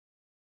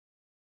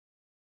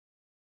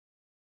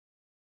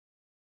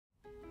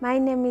My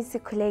name is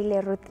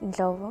Sikhulekile Ruth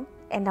Ndlovu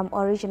and I'm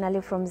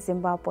originally from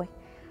Zimbabwe.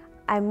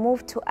 I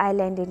moved to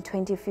Ireland in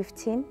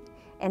 2015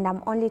 and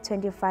I'm only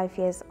 25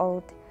 years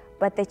old,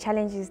 but the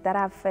challenges that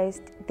I've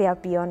faced, they are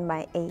beyond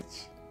my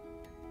age.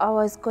 I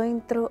was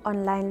going through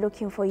online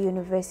looking for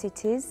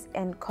universities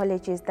and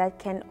colleges that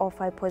can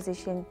offer a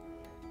position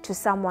to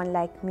someone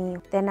like me.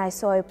 Then I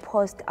saw a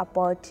post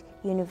about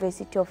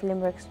University of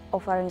Limerick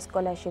offering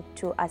scholarship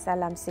to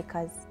asylum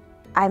seekers.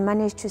 I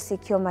managed to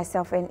secure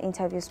myself an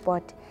interview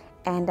spot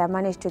and I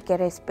managed to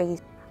get a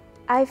space.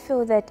 I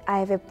feel that I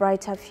have a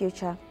brighter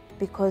future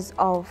because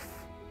of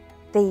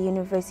the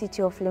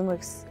University of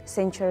Limerick's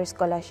Century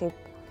Scholarship.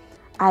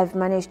 I've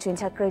managed to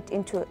integrate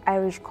into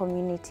Irish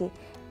community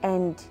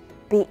and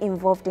be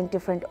involved in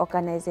different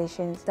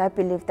organizations. I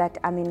believe that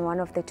I'm in one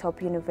of the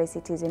top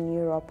universities in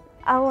Europe.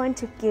 I want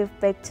to give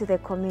back to the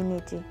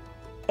community,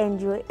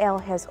 and UL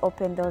has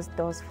opened those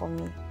doors for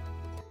me.